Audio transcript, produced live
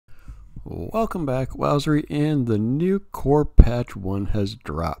Welcome back, Wowzery, and the new core patch 1 has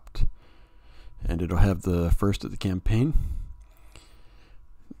dropped. And it'll have the first of the campaign,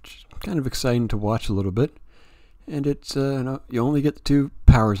 which is kind of exciting to watch a little bit. And it's, you only get the two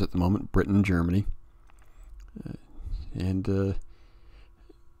powers at the moment, Britain and Germany. It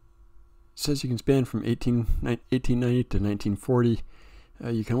says you can span from 1890 to 1940.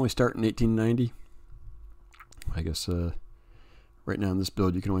 You can only start in 1890. I guess right now in this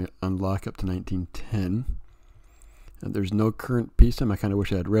build you can only unlock up to 1910. And there's no current peacetime. I kind of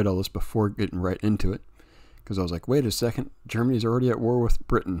wish I had read all this before getting right into it, because I was like, wait a second, Germany's already at war with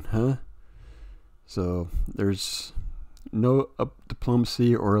Britain, huh? So there's no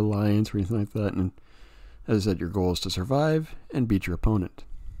diplomacy or alliance or anything like that. And as I said, your goal is to survive and beat your opponent.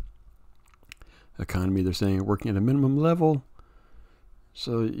 Economy, they're saying, working at a minimum level,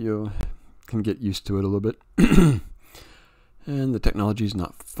 so you can get used to it a little bit. And the technology is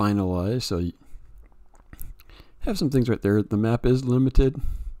not finalized, so you have some things right there. The map is limited.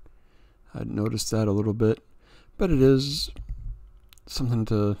 I noticed that a little bit, but it is something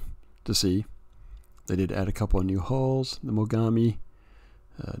to see. They did add a couple of new hulls, the Mogami,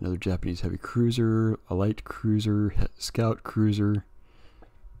 another Japanese heavy cruiser, a light cruiser, scout cruiser,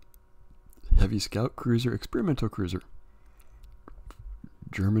 heavy scout cruiser, experimental cruiser,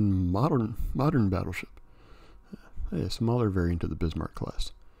 German modern battleship, a smaller variant of the Bismarck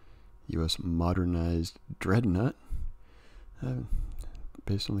class, U.S. modernized Dreadnought,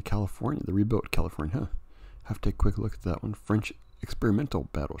 based on the rebuilt California. Huh? Have to take a quick look at that one. French experimental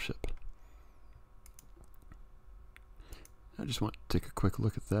battleship. I just want to take a quick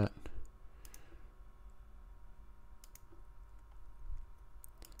look at that.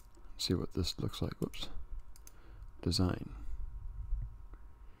 See what this looks like. Whoops. Design.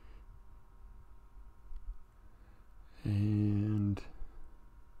 And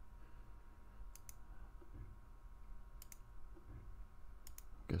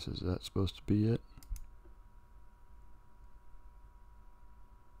guess, is that supposed to be it?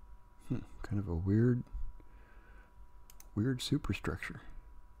 Kind of a weird superstructure.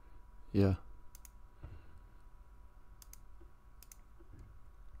 Yeah.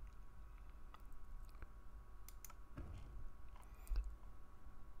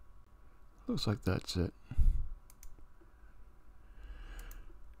 Looks like that's it.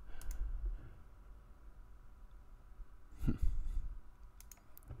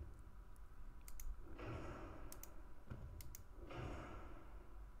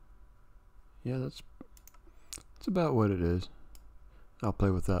 Yeah, that's about what it is. I'll play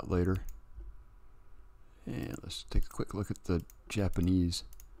with that later. And let's take a quick look at the Japanese.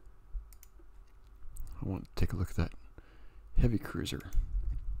 I want to take a look at that heavy cruiser,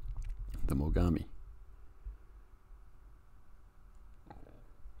 the Mogami.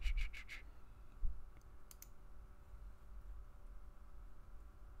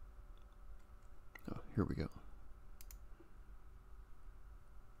 Oh, here we go.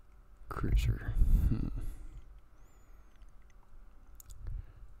 Cruiser.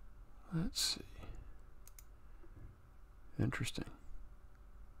 Let's see. Interesting.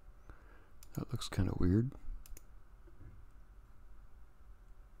 That looks kind of weird.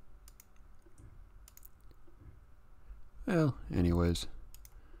 Well, anyways,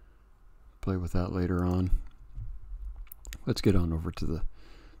 play with that later on. Let's get on over to the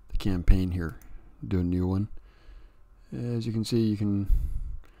campaign here. Do a new one. As you can see, you can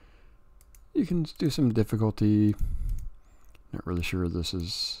do some difficulty. Not really sure this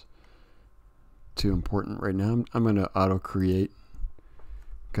is too important right now. I'm going to auto create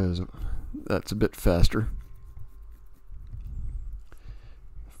because that's a bit faster.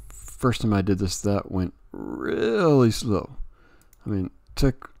 First time I did this, that went really slow. I mean, it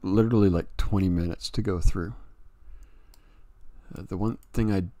took literally like 20 minutes to go through. The one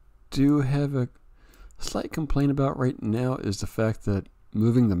thing I do have a slight complaint about right now is the fact that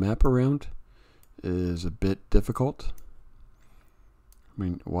moving the map around is a bit difficult. I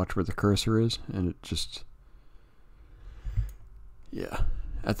mean, watch where the cursor is, and it just, yeah.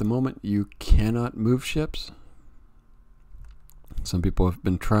 At the moment, you cannot move ships. Some people have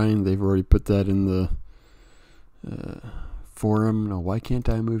been trying. They've already put that in the forum. No, why can't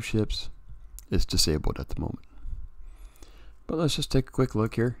I move ships? It's disabled at the moment. But let's just take a quick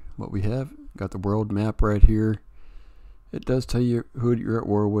look here. What we have, got the world map right here. It does tell you who you're at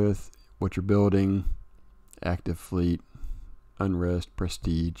war with, what you're building, active fleet, unrest,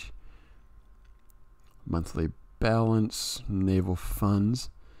 prestige, monthly balance, naval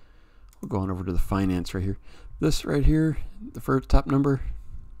funds. We'll go on over to the finance right here. This right here, the first top number,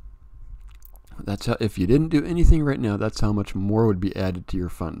 that's how, if you didn't do anything right now, that's how much more would be added to your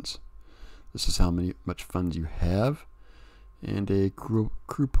funds. This is how much funds you have. And a crew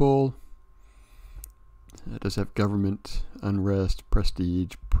pool. It does have government, unrest,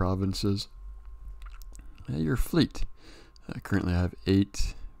 prestige, provinces. Your fleet. Currently I have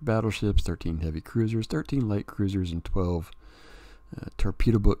 8 battleships, 13 heavy cruisers, 13 light cruisers, and 12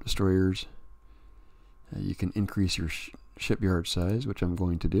 torpedo boat destroyers. You can increase your shipyard size, which I'm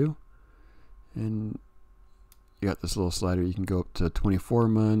going to do. And you got this little slider. You can go up to 24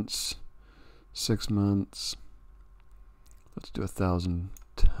 months, 6 months. Let's do 1,000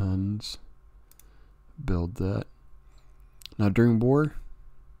 tons. Build that. Now during war,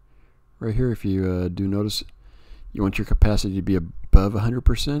 right here, if you do notice, you want your capacity to be above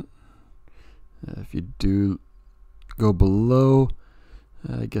 100%. If you do go below,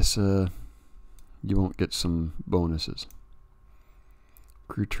 I guess you won't get some bonuses.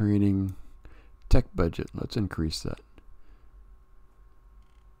 Crew training, tech budget, let's increase that.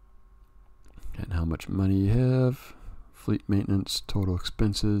 And how much money you have, fleet maintenance, total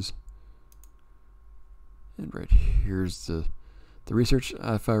expenses. And right here's the research.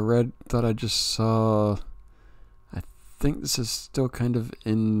 If I thought I just saw, I think this is still kind of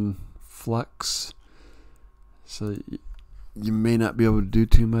in flux. So you may not be able to do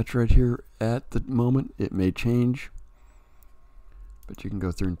too much right here at the moment. It may change. But you can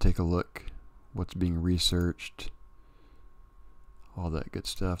go through and take a look. What's being researched. All that good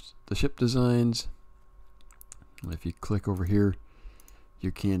stuff. The ship designs. If you click over here,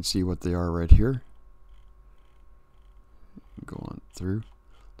 you can see what they are right here. Go on through.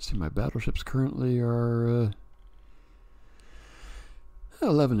 Let's see, my battleships currently are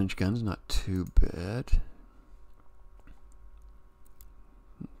 11-inch guns, not too bad.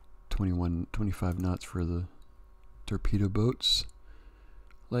 25 knots for the torpedo boats.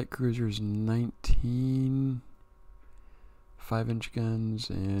 Light cruisers 19, 5-inch guns,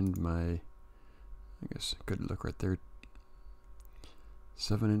 and my, I guess good look right there,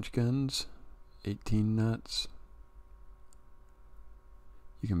 7-inch guns, 18 knots.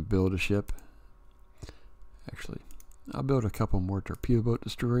 You can build a ship. Actually, I'll build a couple more torpedo boat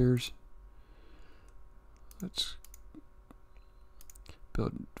destroyers. Let's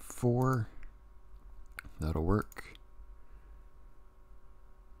build 4. That'll work.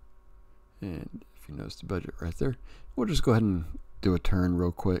 And if you notice the budget right there, we'll just go ahead and do a turn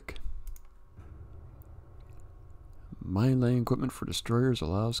real quick. Mine laying equipment for destroyers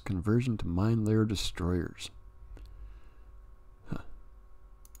allows conversion to mine layer destroyers.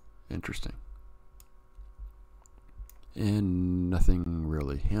 Interesting. And nothing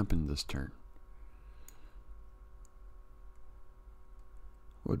really happened this turn.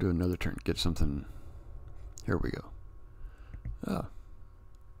 We'll do another turn, get something. Here we go.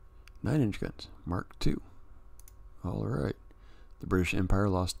 9-inch guns, Mark II. Alright. The British Empire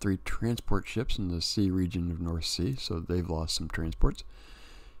lost 3 transport ships in the sea region of North Sea, so they've lost some transports.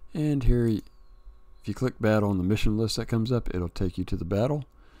 And here, if you click battle on the mission list that comes up, it'll take you to the battle.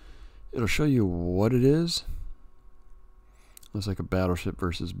 It'll show you what it is. Looks like a battleship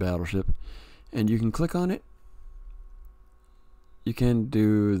versus battleship. And you can click on it. You can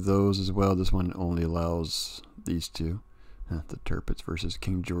do those as well. This one only allows these two. The Tirpitz versus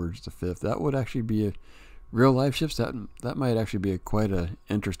King George V. That would actually be a real life ships. That might actually be quite an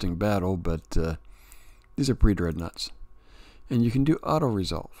interesting battle, but these are pre-dreadnoughts. And you can do auto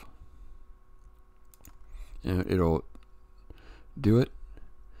resolve. And it'll do it.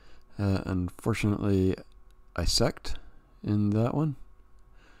 Unfortunately, I sucked in that one.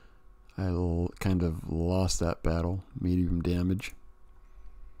 I kind of lost that battle, medium damage.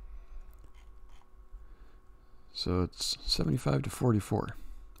 So it's 75 to 44.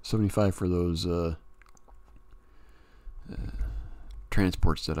 75 for those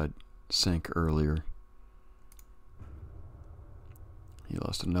transports that I sank earlier. He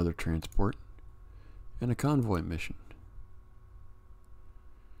lost another transport and a convoy mission.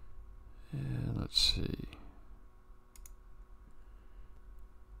 And let's see.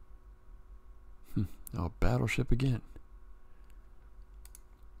 Oh, battleship again.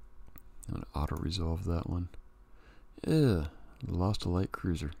 I'm gonna auto resolve that one. Lost a light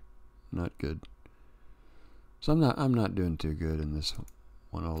cruiser. Not good. So I'm not doing too good in this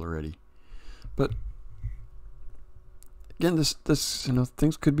one already. But again, this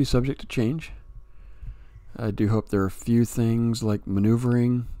things could be subject to change. I do hope there are a few things like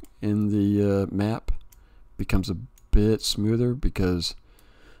maneuvering in the map becomes a bit smoother, because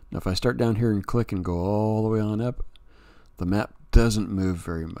now if I start down here and click and go all the way on up, the map doesn't move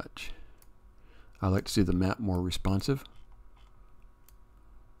very much. I like to see the map more responsive.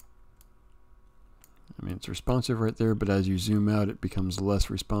 I mean, it's responsive right there, but as you zoom out, it becomes less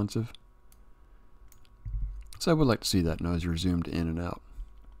responsive. So I would like to see that noise zoomed in and out.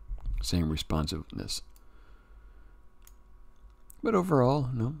 Same responsiveness. But overall,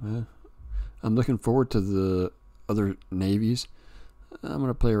 no, I'm looking forward to the other navies. I'm going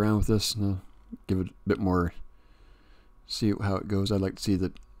to play around with this and give it a bit more, see how it goes. I'd like to see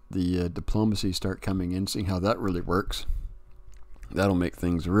the diplomacy start coming in, seeing how that really works. That'll make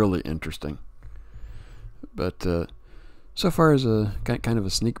things really interesting. But so far as a kind of a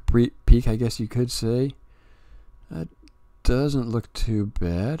sneak peek, I guess you could say, it doesn't look too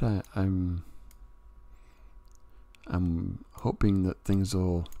bad. I'm hoping that things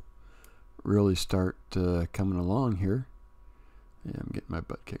will really start coming along here. Yeah, I'm getting my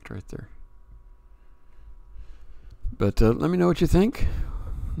butt kicked right there. But let me know what you think.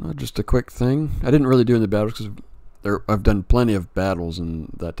 Just a quick thing. I didn't really do in the battles because I've done plenty of battles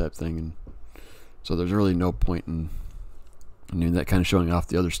and that type of thing, and so there's really no point in doing that, kind of showing off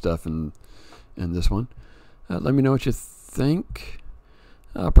the other stuff in this one. Let me know what you think.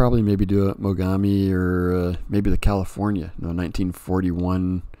 I'll probably maybe do a Mogami or maybe the California,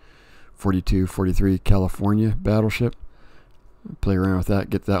 1941, 42, 43 California battleship. Play around with that,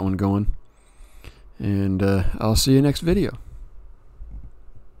 get that one going. And I'll see you next video.